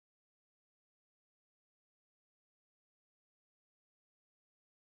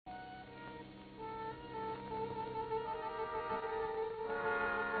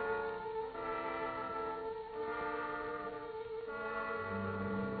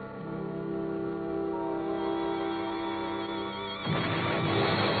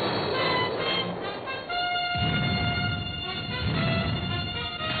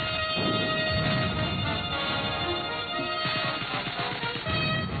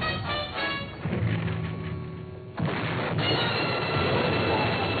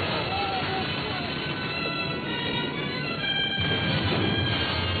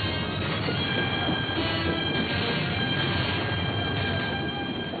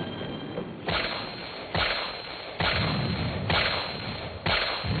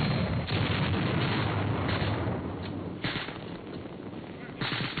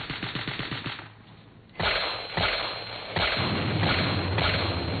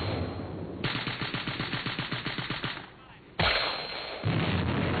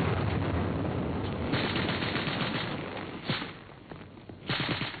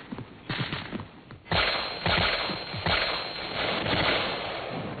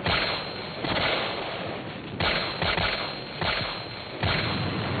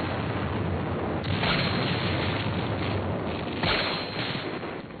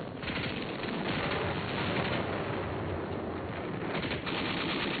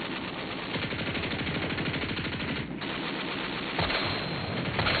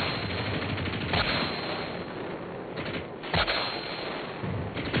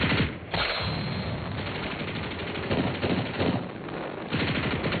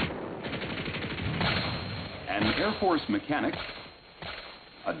Air Force mechanic,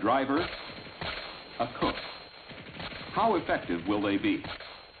 a driver, a cook. How effective will they be?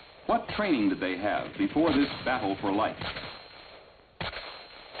 What training did they have before this battle for life?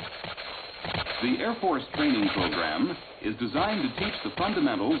 The Air Force training program is designed to teach the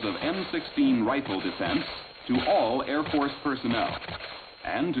fundamentals of M16 rifle defense to all Air Force personnel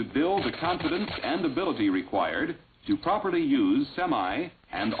and to build the confidence and ability required to properly use semi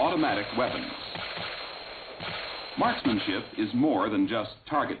and automatic weapons. Marksmanship is more than just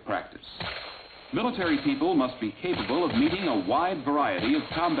target practice. Military people must be capable of meeting a wide variety of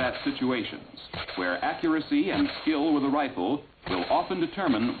combat situations where accuracy and skill with a rifle will often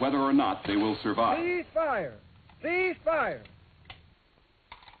determine whether or not they will survive. Cease fire! Cease fire!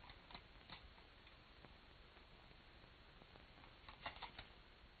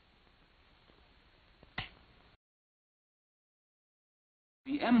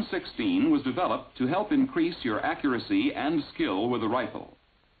 The M16 was developed to help increase your accuracy and skill with a rifle.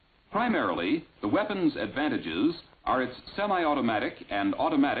 Primarily, the weapon's advantages are its semi-automatic and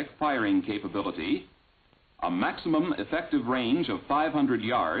automatic firing capability, a maximum effective range of 500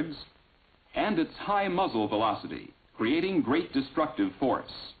 yards, and its high muzzle velocity, creating great destructive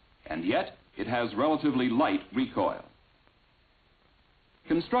force, and yet it has relatively light recoil.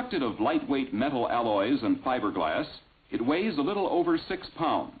 Constructed of lightweight metal alloys and fiberglass, it weighs a little over 6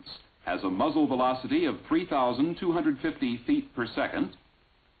 pounds, has a muzzle velocity of 3,250 feet per second,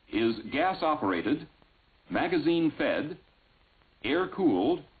 is gas-operated, magazine-fed,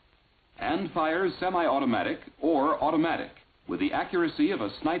 air-cooled, and fires semi-automatic or automatic with the accuracy of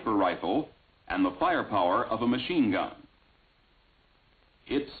a sniper rifle and the firepower of a machine gun.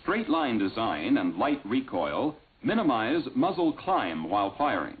 Its straight-line design and light recoil minimize muzzle climb while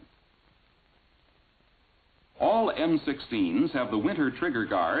firing. All M16s have the winter trigger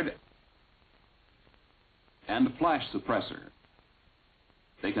guard and flash suppressor.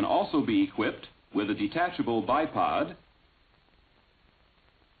 They can also be equipped with a detachable bipod,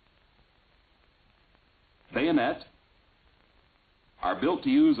 bayonet, are built to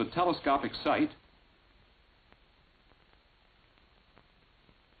use a telescopic sight,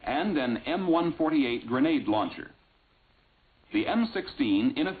 and an M148 grenade launcher. The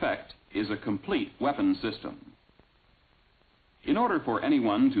M16, in effect, is a complete weapon system. In order for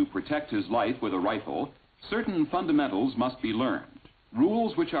anyone to protect his life with a rifle, certain fundamentals must be learned,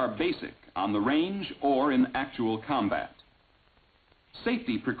 rules which are basic on the range or in actual combat.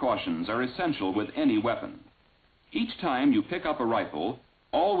 Safety precautions are essential with any weapon. Each time you pick up a rifle,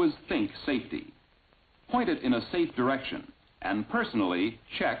 always think safety. Point it in a safe direction and personally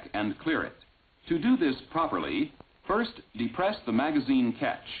check and clear it. To do this properly, first depress the magazine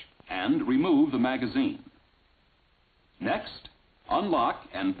catch and remove the magazine. Next, unlock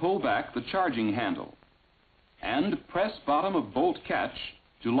and pull back the charging handle and press bottom of bolt catch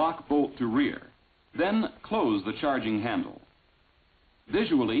to lock bolt to rear. Then close the charging handle.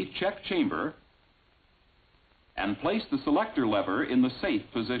 Visually check chamber and place the selector lever in the safe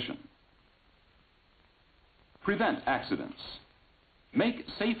position. Prevent accidents. Make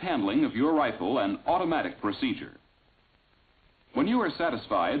safe handling of your rifle an automatic procedure. When you are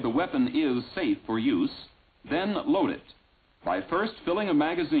satisfied the weapon is safe for use, then load it by first filling a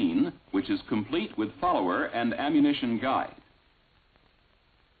magazine which is complete with follower and ammunition guide.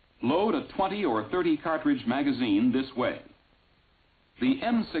 Load a 20 or 30 cartridge magazine this way. The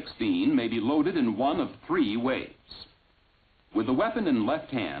M16 may be loaded in one of 3 ways. With the weapon in left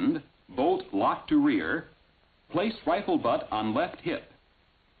hand, bolt locked to rear, place rifle butt on left hip,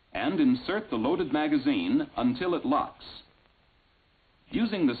 and insert the loaded magazine until it locks.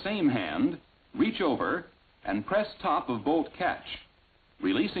 Using the same hand, reach over and press top of bolt catch,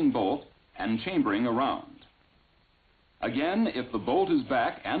 releasing bolt and chambering around. Again, if the bolt is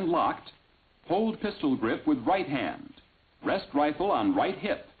back and locked, hold pistol grip with right hand. Rest rifle on right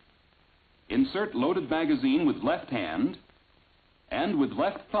hip. Insert loaded magazine with left hand, and with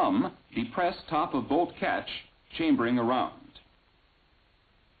left thumb, depress top of bolt catch, chambering around.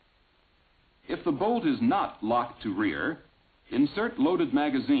 If the bolt is not locked to rear, insert loaded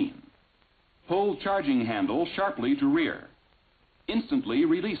magazine. Pull charging handle sharply to rear. Instantly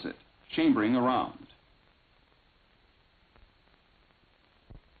release it, chambering around.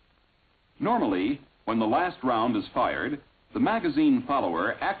 Normally, when the last round is fired, the magazine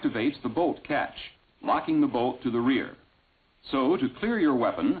follower activates the bolt catch, locking the bolt to the rear. So, to clear your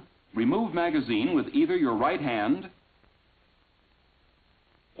weapon, remove magazine with either your right hand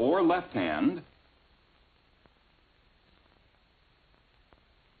or left hand,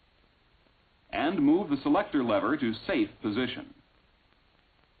 and move the selector lever to safe position.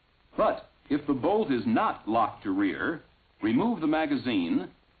 But If the bolt is not locked to rear, remove the magazine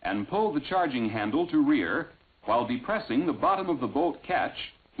and pull the charging handle to rear while depressing the bottom of the bolt catch,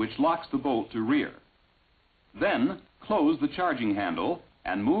 which locks the bolt to rear. Then, close the charging handle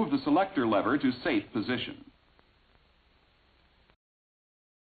and move the selector lever to safe position.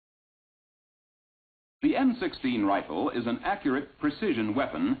 The M16 rifle is an accurate precision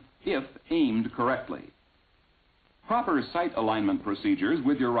weapon if aimed correctly. Proper sight alignment procedures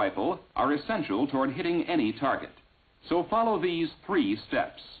with your rifle are essential toward hitting any target. So follow these 3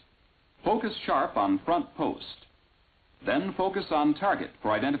 steps. Focus sharp on front post. Then focus on target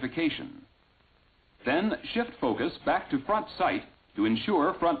for identification. Then shift focus back to front sight to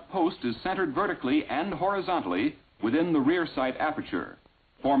ensure front post is centered vertically and horizontally within the rear sight aperture,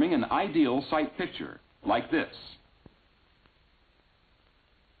 forming an ideal sight picture, like this.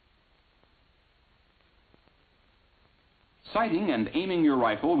 Sighting and aiming your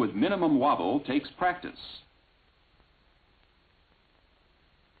rifle with minimum wobble takes practice.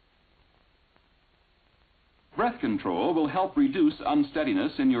 Breath control will help reduce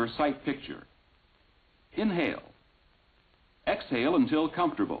unsteadiness in your sight picture. Inhale. Exhale until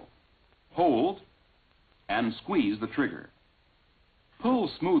comfortable. Hold and squeeze the trigger.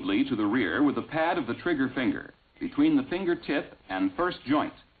 Pull smoothly to the rear with the pad of the trigger finger between the fingertip and first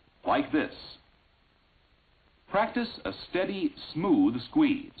joint, like this. Practice a steady, smooth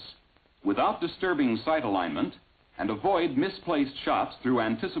squeeze without disturbing sight alignment, and avoid misplaced shots through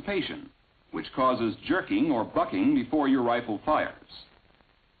anticipation, which causes jerking or bucking before your rifle fires.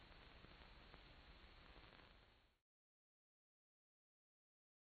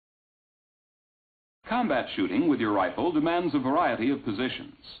 Combat shooting with your rifle demands a variety of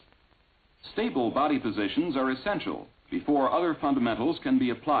positions. Stable body positions are essential before other fundamentals can be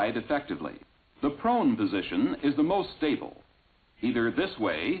applied effectively. The prone position is the most stable, either this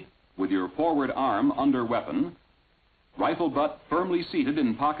way, with your forward arm under weapon, rifle butt firmly seated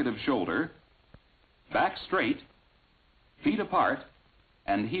in pocket of shoulder, back straight, feet apart,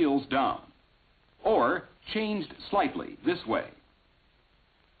 and heels down, or changed slightly this way.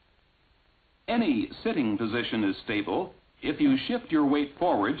 Any sitting position is stable if you shift your weight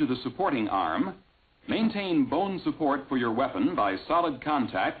forward to the supporting arm, maintain bone support for your weapon by solid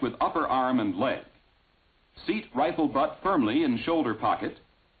contact with upper arm and leg, seat rifle butt firmly in shoulder pocket,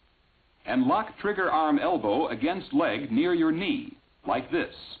 and lock trigger arm elbow against leg near your knee, like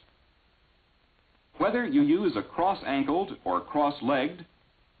this. Whether you use a cross-ankled or cross-legged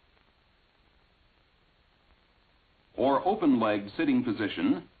or open-leg sitting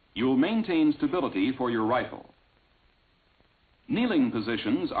position, you'll maintain stability for your rifle. Kneeling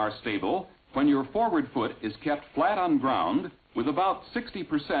positions are stable when your forward foot is kept flat on ground with about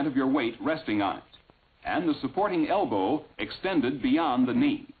 60% of your weight resting on it, and the supporting elbow extended beyond the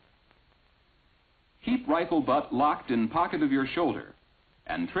knee. Keep rifle butt locked in pocket of your shoulder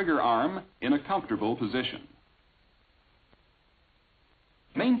and trigger arm in a comfortable position.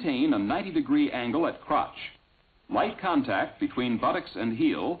 Maintain a 90-degree angle at crotch, light contact between buttocks and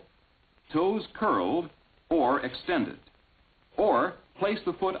heel, toes curled or extended, or place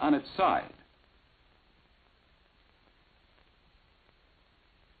the foot on its side.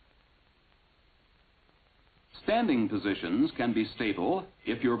 Standing positions can be stable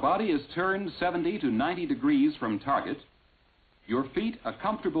if your body is turned 70 to 90 degrees from target, your feet a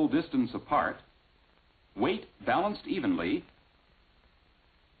comfortable distance apart, weight balanced evenly,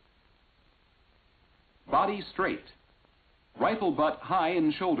 body straight, rifle butt high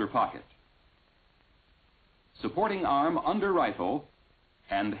in shoulder pocket, supporting arm under rifle,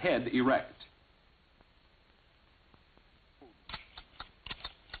 and head erect.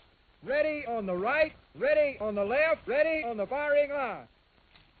 Ready on the right, ready on the left, ready on the firing line.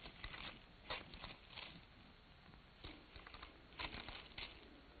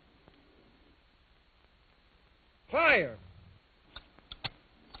 Fire!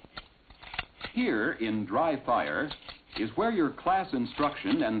 Here, in dry fire, is where your class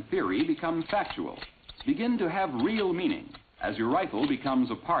instruction and theory become factual, begin to have real meaning as your rifle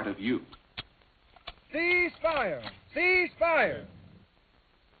becomes a part of you. Cease fire! Cease fire!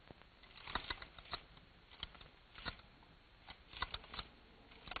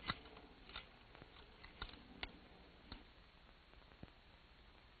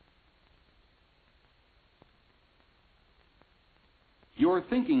 Your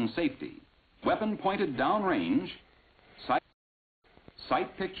thinking safety, weapon pointed downrange,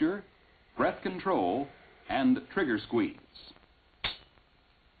 sight picture, breath control, and trigger squeeze.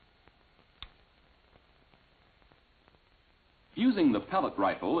 Using the pellet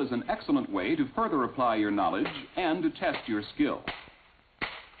rifle is an excellent way to further apply your knowledge and to test your skill.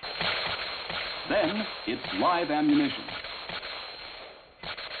 Then it's live ammunition.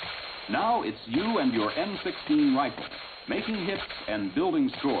 Now it's you and your M16 rifle, making hits and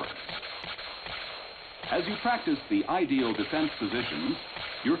building scores. As you practice the ideal defense positions,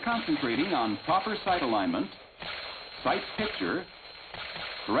 you're concentrating on proper sight alignment, sight picture,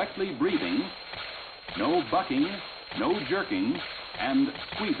 correctly breathing, no bucking, no jerking, and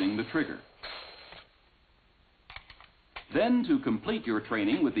squeezing the trigger. Then, to complete your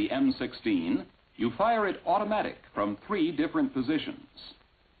training with the M16, you fire it automatic from 3 different positions.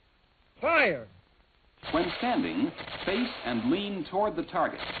 Fire! When standing, face and lean toward the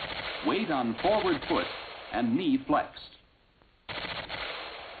target. Weight on forward foot and knee flexed.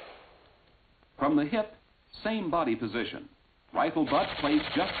 From the hip, same body position. Rifle butt placed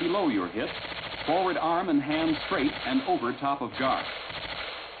just below your hip, forward arm and hand straight and over top of guard.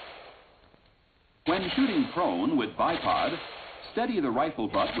 When shooting prone with bipod, steady the rifle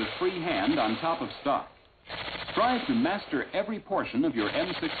butt with free hand on top of stock. Strive to master every portion of your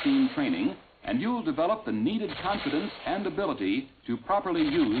M16 training, and you'll develop the needed confidence and ability to properly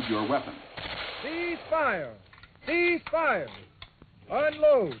use your weapon. Cease fire! Cease fire!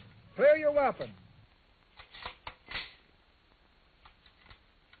 Unload! Clear your weapon!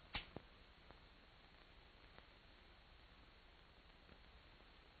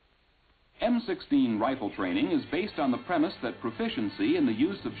 M16 rifle training is based on the premise that proficiency in the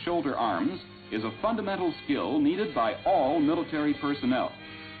use of shoulder arms is a fundamental skill needed by all military personnel.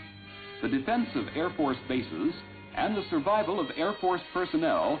 The defense of Air Force bases and the survival of Air Force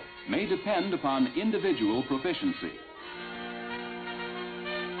personnel may depend upon individual proficiency.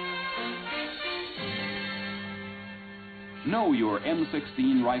 Know your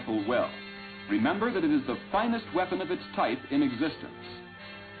M16 rifle well. Remember that it is the finest weapon of its type in existence.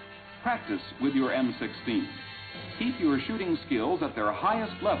 Practice with your M16. Keep your shooting skills at their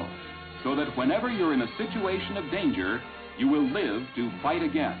highest level so that whenever you're in a situation of danger, you will live to fight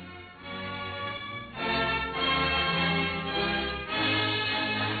again.